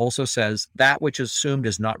also says, that which is assumed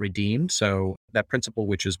is not redeemed, so that principle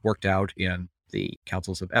which is worked out in the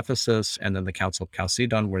councils of Ephesus and then the Council of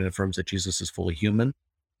Chalcedon, where it affirms that Jesus is fully human,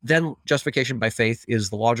 then justification by faith is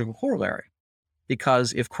the logical corollary.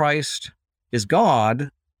 Because if Christ is God,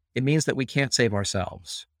 it means that we can't save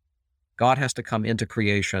ourselves. God has to come into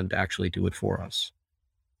creation to actually do it for us.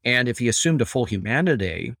 And if he assumed a full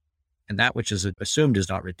humanity, and that which is assumed is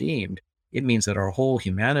not redeemed, it means that our whole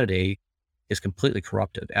humanity is completely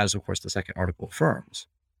corrupted, as of course the second article affirms.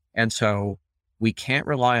 And so we can't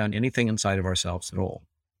rely on anything inside of ourselves at all.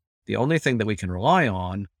 The only thing that we can rely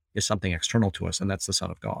on is something external to us, and that's the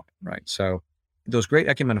Son of God, right? So those great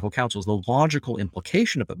ecumenical councils, the logical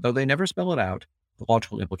implication of them, though they never spell it out, the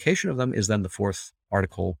logical implication of them is then the fourth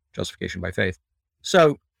article, justification by faith.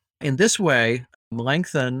 So in this way,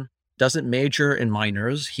 Melanchthon doesn't major in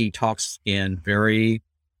minors. He talks in very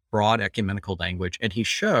broad ecumenical language, and he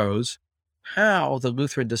shows how the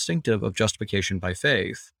Lutheran distinctive of justification by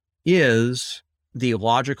faith is the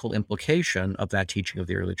logical implication of that teaching of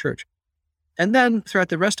the early church. And then throughout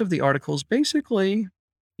the rest of the articles, basically,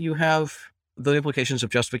 you have the implications of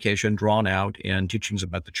justification drawn out in teachings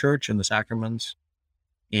about the church and the sacraments,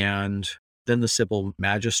 and then the civil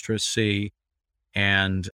magistracy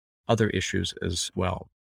and other issues as well.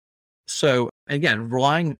 So again,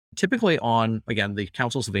 relying typically on, again, the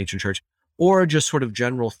councils of the ancient church, or just sort of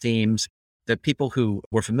general themes that people who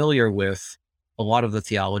were familiar with a lot of the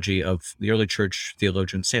theology of the early church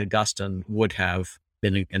theologian St. Augustine would have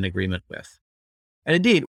been in agreement with. And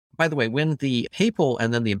indeed, by the way, when the papal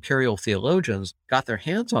and then the imperial theologians got their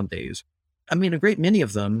hands on these, I mean, a great many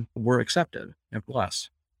of them were accepted, nevertheless,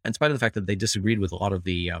 in spite of the fact that they disagreed with a lot of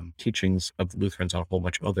the teachings of the Lutherans on a whole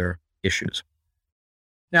bunch of other issues.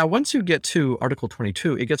 Now, once you get to Article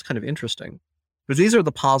 22, it gets kind of interesting, because these are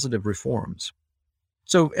the positive reforms.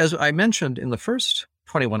 So as I mentioned in the first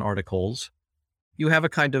 21 articles, you have a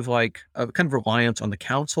kind of reliance on the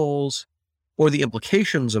councils or the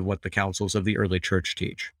implications of what the councils of the early church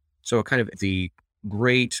teach. So a kind of the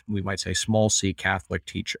great, we might say, small c Catholic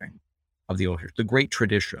teaching of the early church, the great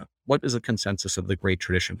tradition. What is the consensus of the great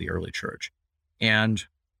tradition of the early church? And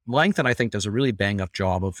Melanchthon, I think, does a really bang-up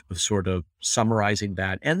job of sort of summarizing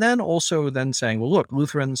that. And then also then saying, well, look,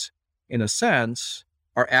 Lutherans, in a sense,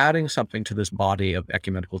 are adding something to this body of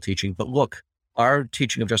ecumenical teaching. But look, our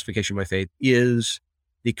teaching of justification by faith is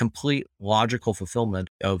the complete logical fulfillment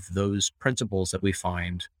of those principles that we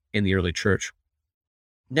find in the early church.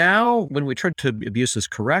 Now, when we turn to abuses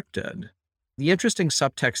corrected, the interesting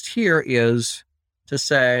subtext here is to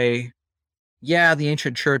say, yeah, the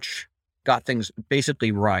ancient church got things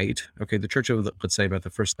basically right. Okay, the church of, let's say, about the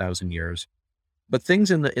first 1,000 years. But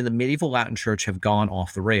things in the medieval Latin church have gone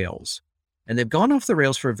off the rails. And they've gone off the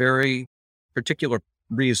rails for a very particular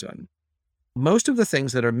reason. Most of the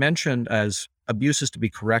things that are mentioned as abuses to be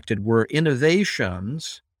corrected were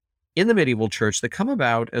innovations in the medieval church that come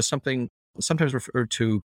about as something sometimes referred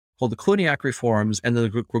to called the Cluniac reforms and the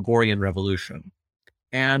Gregorian Revolution.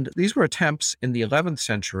 And these were attempts in the 11th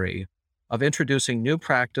century of introducing new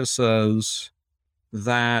practices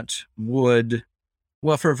that would,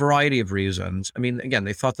 well, for a variety of reasons. I mean, again,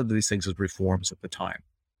 they thought that these things as reforms at the time.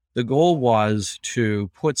 The goal was to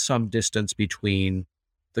put some distance between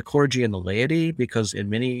the clergy and the laity, because in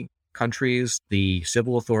many countries, the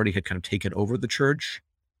civil authority had kind of taken over the church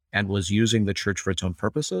and was using the church for its own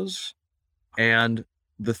purposes. And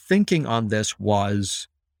the thinking on this was,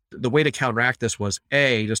 the way to counteract this was,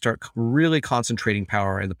 A, to start really concentrating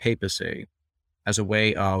power in the papacy as a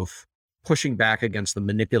way of pushing back against the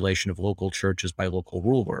manipulation of local churches by local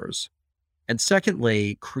rulers. And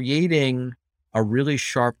secondly, creating a really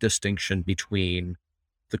sharp distinction between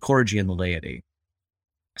the clergy and the laity.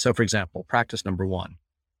 So, for example, practice number 1,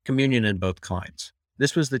 communion in both kinds.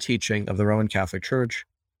 This was the teaching of the Roman Catholic Church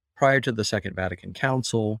prior to the Second Vatican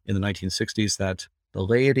Council in the 1960s, that the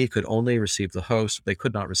laity could only receive the host, they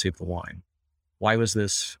could not receive the wine. Why was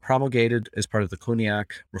this promulgated as part of the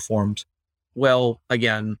Cluniac reforms? Well,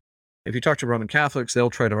 again, if you talk to Roman Catholics, they'll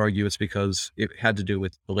try to argue it's because it had to do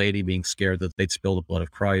with the laity being scared that they'd spill the blood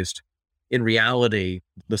of Christ. In reality,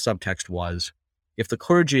 the subtext was, if the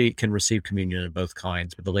clergy can receive communion in both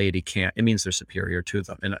kinds, but the laity can't, it means they're superior to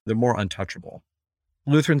them and they're more untouchable.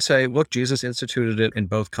 Lutherans say, look, Jesus instituted it in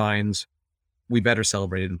both kinds. We better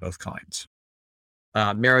celebrate it in both kinds.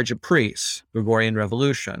 Marriage of priests, Gregorian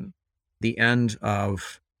Revolution, the end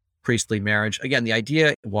of priestly marriage. Again, the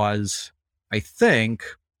idea was, I think,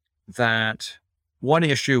 that one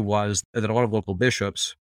issue was that a lot of local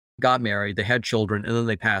bishops got married, they had children, and then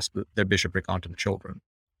they passed their bishopric on to the children.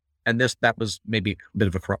 And that was maybe a bit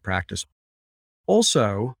of a corrupt practice.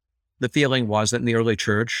 Also, the feeling was that in the early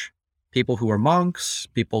church, people who were monks,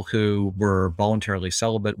 people who were voluntarily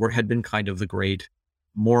celibate, had been kind of the great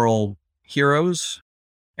moral heroes.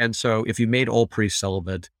 And so if you made all priests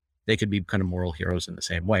celibate, they could be kind of moral heroes in the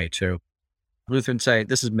same way too. Lutherans say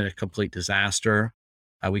this has been a complete disaster.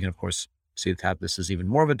 We can, of course, see that this is even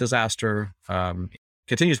more of a disaster.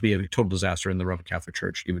 Continues to be a total disaster in the Roman Catholic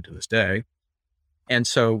Church, even to this day. And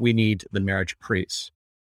so we need the marriage of priests.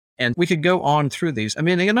 And we could go on through these. I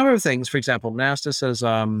mean, a number of things, for example,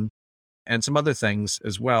 monasticism and some other things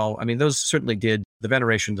as well. I mean, those certainly did the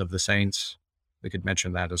venerations of the saints. We could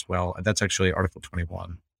mention that as well. That's actually Article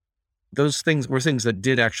 21. Those things were things that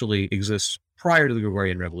did actually exist prior to the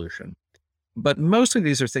Gregorian Revolution. But mostly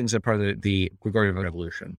these are things that are part of the Gregorian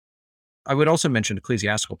Revolution. I would also mention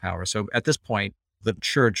ecclesiastical power. So at this point, the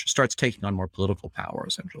church starts taking on more political power,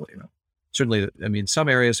 essentially. Certainly, I mean, some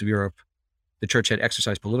areas of Europe, the church had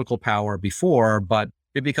exercised political power before, but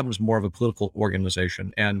it becomes more of a political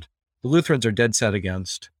organization. And the Lutherans are dead set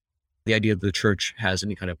against the idea that the church has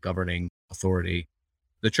any kind of governing authority.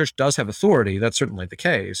 The church does have authority, that's certainly the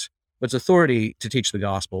case, but it's authority to teach the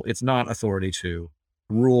gospel. It's not authority to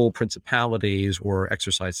rule principalities or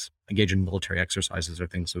engage in military exercises or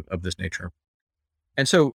things of this nature. And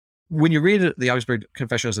so when you read the Augsburg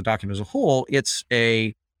Confession as a document as a whole, it's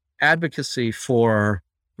a advocacy for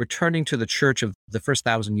returning to the church of the first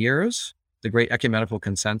 1,000 years the great ecumenical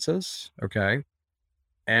consensus, okay,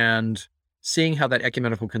 and seeing how that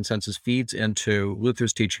ecumenical consensus feeds into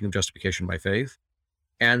Luther's teaching of justification by faith,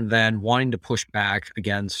 and then wanting to push back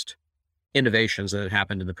against innovations that had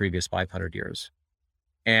happened in the previous 500 years.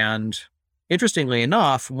 And interestingly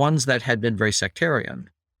enough, ones that had been very sectarian,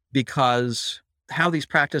 because how these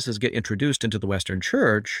practices get introduced into the Western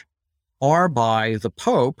Church are by the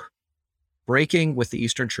Pope breaking with the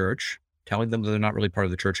Eastern Church, telling them that they're not really part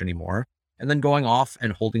of the church anymore, and then going off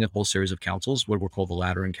and holding a whole series of councils, what were called the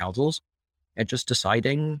Lateran Councils, and just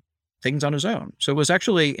deciding things on his own. So it was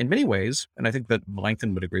actually, in many ways, and I think that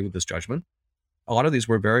Melanchthon would agree with this judgment, a lot of these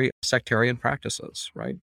were very sectarian practices,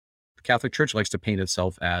 right? The Catholic Church likes to paint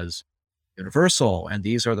itself as universal, and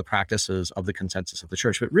these are the practices of the consensus of the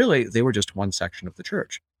church. But really, they were just one section of the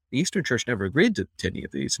church. The Eastern Church never agreed to any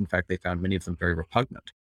of these. In fact, they found many of them very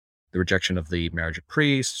repugnant. The rejection of the marriage of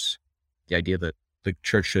priests, the idea that the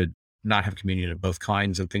church should not have communion of both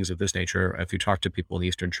kinds, and things of this nature. If you talk to people in the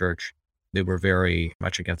Eastern Church, they were very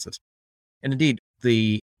much against this. And indeed,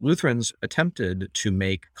 the Lutherans attempted to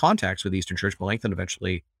make contacts with the Eastern Church. Melanchthon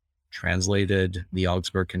eventually translated the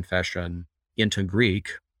Augsburg Confession into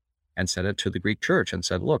Greek and sent it to the Greek church and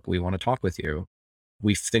said, look, we want to talk with you.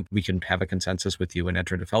 We think we can have a consensus with you and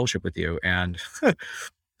enter into fellowship with you. And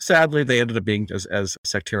sadly, they ended up being as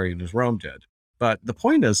sectarian as Rome did. But the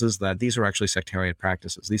point is that these are actually sectarian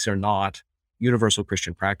practices. These are not universal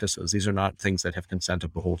Christian practices. These are not things that have consent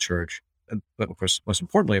of the whole church. But of course, most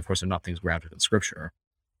importantly, of course, they're not things grounded in Scripture.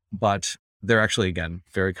 But they're actually, again,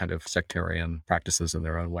 very kind of sectarian practices in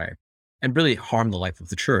their own way and really harm the life of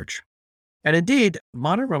the church. And indeed,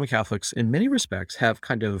 modern Roman Catholics, in many respects, have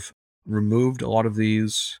kind of removed a lot of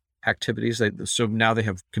these activities. So now they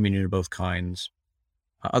have communion of both kinds.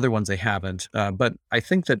 Other ones they haven't. But I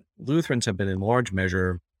think that Lutherans have been in large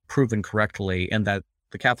measure proven correctly, and that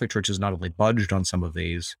the Catholic Church has not only budged on some of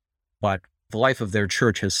these, but the life of their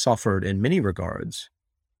church has suffered in many regards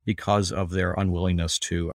because of their unwillingness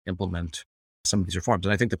to implement some of these reforms.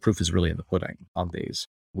 And I think the proof is really in the pudding on these.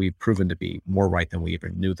 We've proven to be more right than we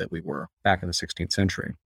even knew that we were back in the 16th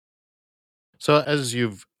century. So as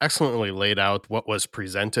you've excellently laid out what was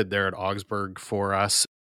presented there at Augsburg for us,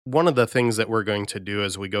 one of the things that we're going to do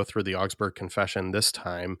as we go through the Augsburg Confession this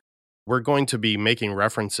time, we're going to be making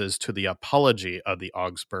references to the apology of the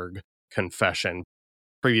Augsburg Confession.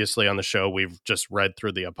 Previously on the show, we've just read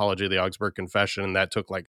through the apology of the Augsburg Confession, and that took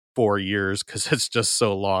like 4 years because it's just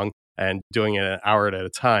so long and doing it an hour at a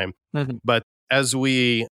time. Mm-hmm. But as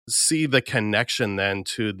we see the connection then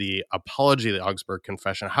to the apology of the Augsburg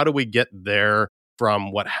Confession, how do we get there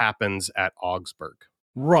from what happens at Augsburg?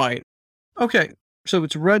 Right. Okay. So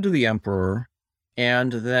it's read to the emperor,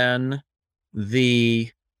 and then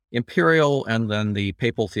the imperial and then the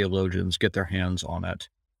papal theologians get their hands on it.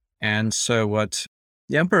 And so what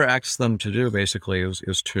the emperor asks them to do basically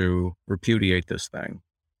is to repudiate this thing.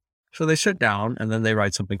 So they sit down and then they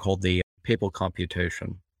write something called the Papal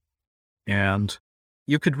Computation. And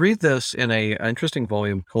you could read this in an interesting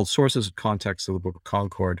volume called Sources and Contexts of the Book of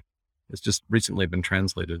Concord. It's just recently been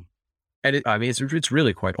translated. And it's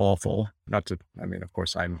really quite awful. Of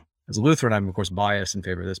course, as a Lutheran, I'm of course biased in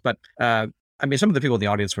favor of this, but some of the people in the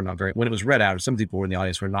audience were not when it was read out, some people in the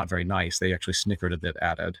audience were not very nice. They actually snickered a bit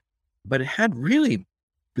at it, but it had really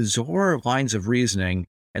bizarre lines of reasoning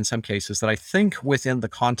in some cases that I think within the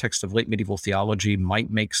context of late medieval theology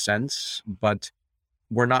might make sense, but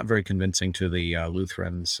were not very convincing to the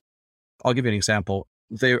Lutherans. I'll give you an example.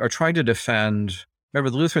 They are trying to defend,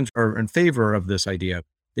 remember the Lutherans are in favor of this idea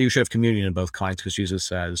that you should have communion in both kinds because Jesus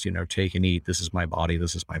says, take and eat, this is my body,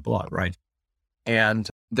 this is my blood, right? And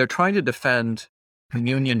they're trying to defend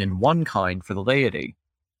communion in one kind for the laity.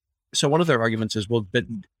 So one of their arguments is, well, but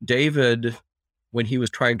David, when he was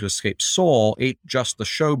trying to escape Saul, ate just the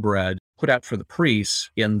showbread put out for the priests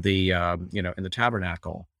in the, in the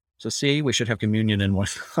tabernacle. So see, we should have communion in one.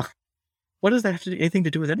 What does that have anything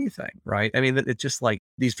to do with anything, right? I mean, it's just like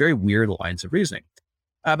these very weird lines of reasoning.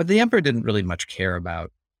 But the emperor didn't really much care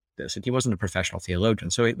about this, and he wasn't a professional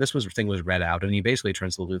theologian. So this thing was read out, and he basically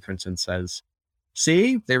turns to the Lutherans and says,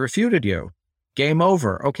 see, they refuted you. Game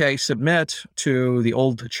over. Okay, submit to the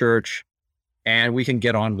old church, and we can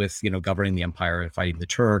get on with, governing the empire and fighting the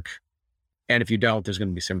Turk. And if you don't, there's going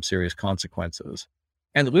to be some serious consequences.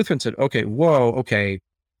 And the Lutherans said, okay,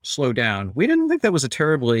 slow down. We didn't think that was a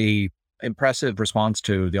terribly impressive response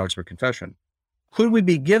to the Augsburg Confession. Could we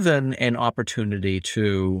be given an opportunity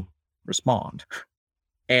to respond?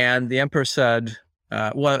 And the emperor said,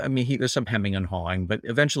 there's some hemming and hawing, but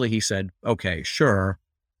eventually he said, okay, sure.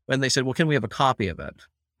 And they said, well, can we have a copy of it?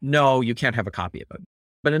 No, you can't have a copy of it.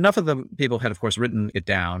 But enough of the people had, of course, written it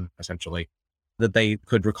down, essentially, that they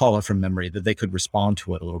could recall it from memory, that they could respond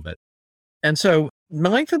to it a little bit. And so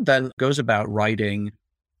Melanchthon then goes about writing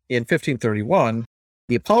in 1531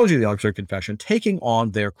 the Apology of the Augsburg Confession, taking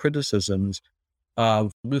on their criticisms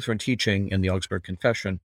of Lutheran teaching in the Augsburg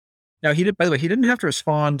Confession. Now, by the way, he didn't have to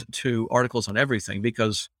respond to articles on everything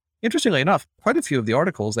because, interestingly enough, quite a few of the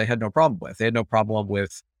articles they had no problem with. They had no problem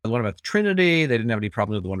with the one about the Trinity. They didn't have any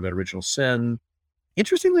problem with the one about original sin.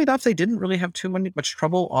 Interestingly enough, they didn't really have much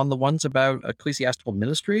trouble on the ones about ecclesiastical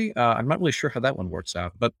ministry. I'm not really sure how that one works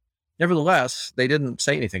out, but nevertheless, they didn't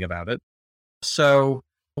say anything about it. So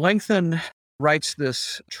Melanchthon writes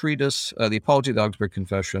this treatise, the Apology of the Augsburg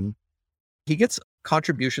Confession. He gets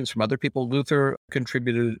contributions from other people. Luther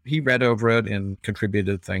contributed, he read over it and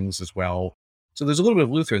contributed things as well. So there's a little bit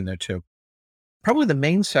of Luther in there too. Probably the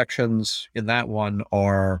main sections in that one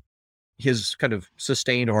are his kind of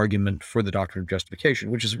sustained argument for the doctrine of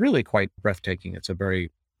justification, which is really quite breathtaking. It's a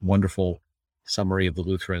very wonderful summary of the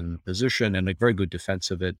Lutheran position and a very good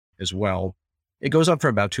defense of it as well. It goes on for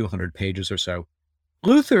about 200 pages or so.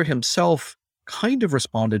 Luther himself kind of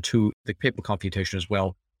responded to the papal confutation as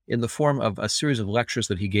well in the form of a series of lectures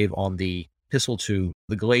that he gave on the epistle to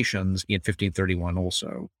the Galatians in 1531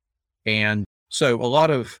 also. And so a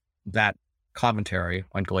lot of that commentary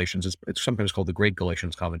on Galatians, it's sometimes called the Great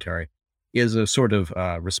Galatians Commentary, is a sort of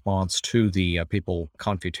response to the papal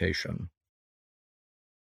confutation.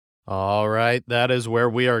 All right, that is where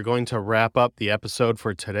we are going to wrap up the episode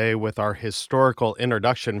for today with our historical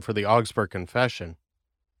introduction for the Augsburg Confession.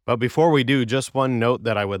 But before we do, just one note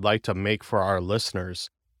that I would like to make for our listeners.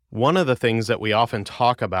 One of the things that we often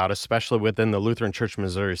talk about, especially within the Lutheran Church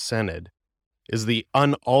Missouri Synod, is the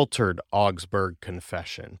unaltered Augsburg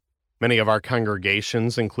Confession. Many of our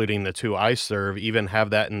congregations, including the two I serve, even have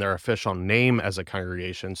that in their official name as a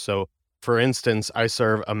congregation. So, for instance, I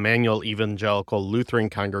serve Emmanuel Evangelical Lutheran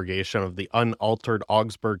Congregation of the Unaltered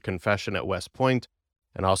Augsburg Confession at West Point,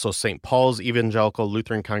 and also St. Paul's Evangelical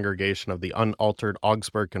Lutheran Congregation of the Unaltered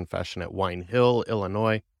Augsburg Confession at Wine Hill,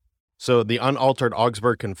 Illinois. So the Unaltered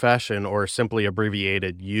Augsburg Confession, or simply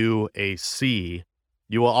abbreviated UAC,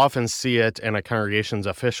 you will often see it in a congregation's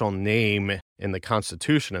official name in the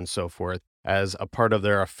Constitution and so forth as a part of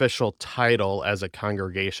their official title as a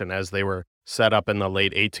congregation, as they were set up in the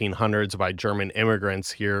late 1800s by German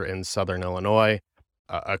immigrants here in Southern Illinois.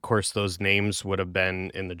 Of course, those names would have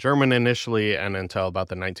been in the German initially and until about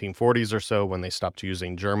the 1940s or so when they stopped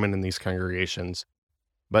using German in these congregations.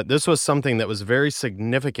 But this was something that was very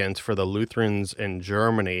significant for the Lutherans in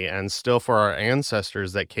Germany and still for our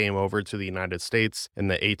ancestors that came over to the United States in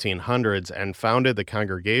the 1800s and founded the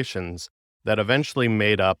congregations that eventually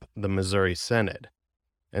made up the Missouri Synod.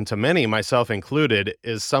 And to many, myself included,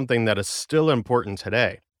 is something that is still important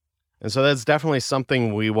today. And so that's definitely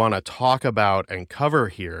something we want to talk about and cover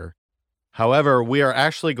here. However, we are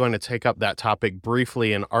actually going to take up that topic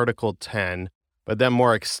briefly in Article 10, but then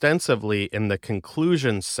more extensively in the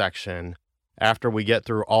conclusion section after we get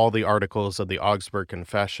through all the articles of the Augsburg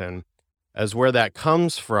Confession, as where that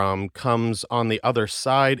comes from comes on the other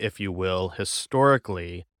side, if you will,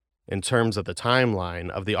 historically, in terms of the timeline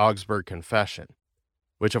of the Augsburg Confession.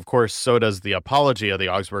 Which, of course, so does the Apology of the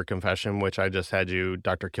Augsburg Confession, which I just had you,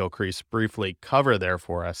 Dr. Kilcrease, briefly cover there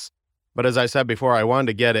for us. But as I said before, I wanted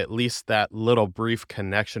to get at least that little brief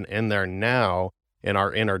connection in there now in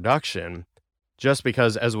our introduction, just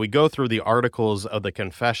because as we go through the articles of the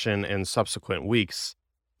confession in subsequent weeks,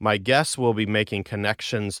 my guests will be making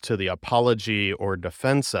connections to the apology or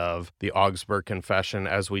defense of the Augsburg Confession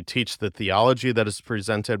as we teach the theology that is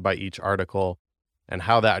presented by each article, and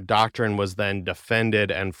how that doctrine was then defended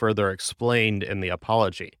and further explained in the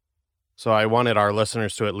apology. So I wanted our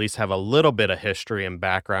listeners to at least have a little bit of history and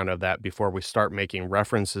background of that before we start making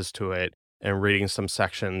references to it and reading some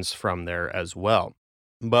sections from there as well.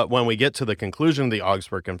 But when we get to the conclusion of the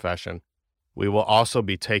Augsburg Confession, we will also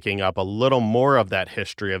be taking up a little more of that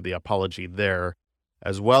history of the apology there,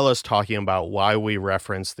 as well as talking about why we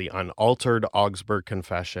reference the unaltered Augsburg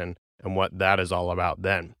Confession and what that is all about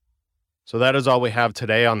then. So that is all we have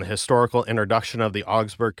today on the historical introduction of the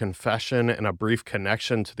Augsburg Confession and a brief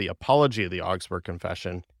connection to the apology of the Augsburg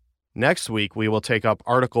Confession. Next week, we will take up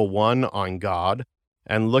Article 1 on God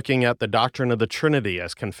and looking at the doctrine of the Trinity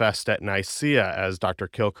as confessed at Nicaea, as Dr.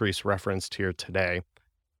 Kilcrease referenced here today.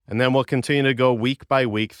 And then we'll continue to go week by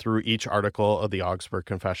week through each article of the Augsburg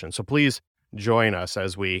Confession. So please join us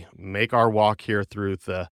as we make our walk here through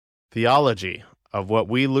the theology of what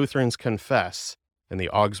we Lutherans confess in the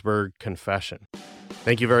Augsburg Confession.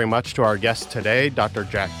 Thank you very much to our guest today, Dr.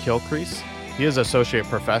 Jack Kilcrease. He is Associate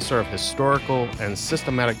Professor of Historical and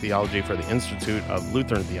Systematic Theology for the Institute of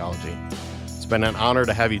Lutheran Theology. It's been an honor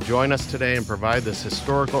to have you join us today and provide this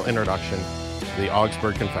historical introduction to the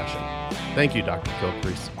Augsburg Confession. Thank you, Dr.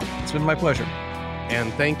 Kilcrease. It's been my pleasure.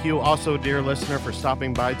 And thank you also, dear listener, for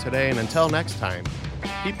stopping by today. And until next time,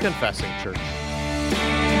 keep confessing, church.